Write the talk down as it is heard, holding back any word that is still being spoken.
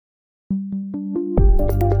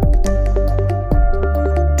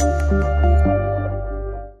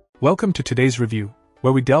Welcome to today's review,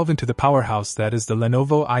 where we delve into the powerhouse that is the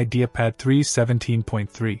Lenovo Ideapad 3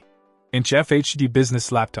 17.3-inch FHD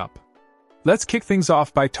business laptop. Let's kick things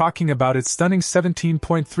off by talking about its stunning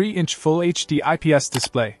 17.3-inch Full HD IPS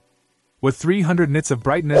display. With 300 nits of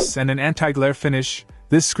brightness and an anti-glare finish,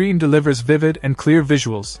 this screen delivers vivid and clear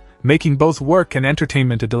visuals, making both work and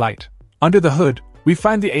entertainment a delight. Under the hood, we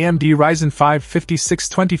find the AMD Ryzen 5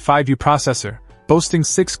 5625U processor, boasting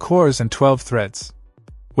 6 cores and 12 threads.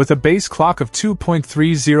 With a base clock of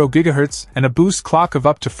 2.30 GHz and a boost clock of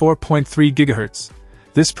up to 4.3 GHz,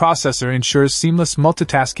 this processor ensures seamless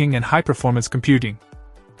multitasking and high-performance computing.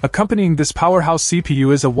 Accompanying this powerhouse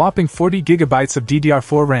CPU is a whopping 40 GB of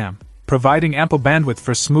DDR4 RAM, providing ample bandwidth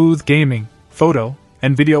for smooth gaming, photo,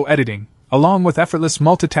 and video editing, along with effortless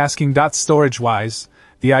multitasking. Storage-wise,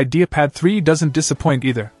 the Ideapad 3 doesn't disappoint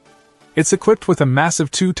either. It's equipped with a massive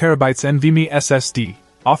 2TB NVMe SSD,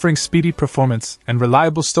 offering speedy performance and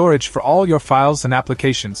reliable storage for all your files and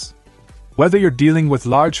applications. Whether you're dealing with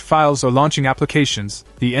large files or launching applications,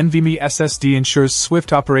 the NVMe SSD ensures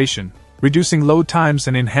swift operation, reducing load times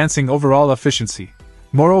and enhancing overall efficiency.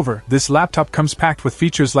 Moreover, this laptop comes packed with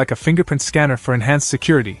features like a fingerprint scanner for enhanced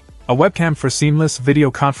security, a webcam for seamless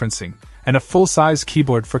video conferencing, and a full-size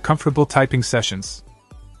keyboard for comfortable typing sessions.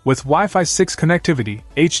 With Wi-Fi 6 connectivity,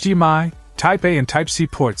 HDMI, Type-A and Type-C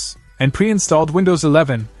ports, and pre-installed Windows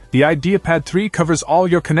 11, the Ideapad 3 covers all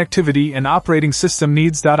your connectivity and operating system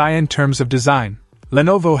needs. In terms of design,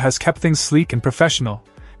 Lenovo has kept things sleek and professional,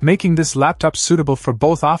 making this laptop suitable for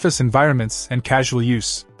both office environments and casual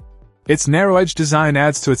use. Its narrow-edge design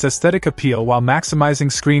adds to its aesthetic appeal while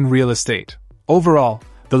maximizing screen real estate. Overall,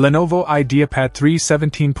 the Lenovo Ideapad 3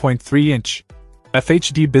 17.3-inch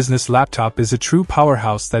FHD business laptop is a true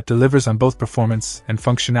powerhouse that delivers on both performance and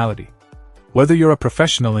functionality. Whether you're a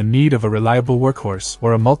professional in need of a reliable workhorse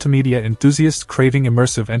or a multimedia enthusiast craving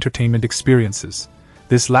immersive entertainment experiences,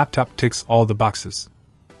 this laptop ticks all the boxes.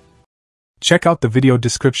 Check out the video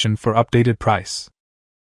description for updated price.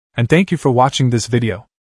 And thank you for watching this video.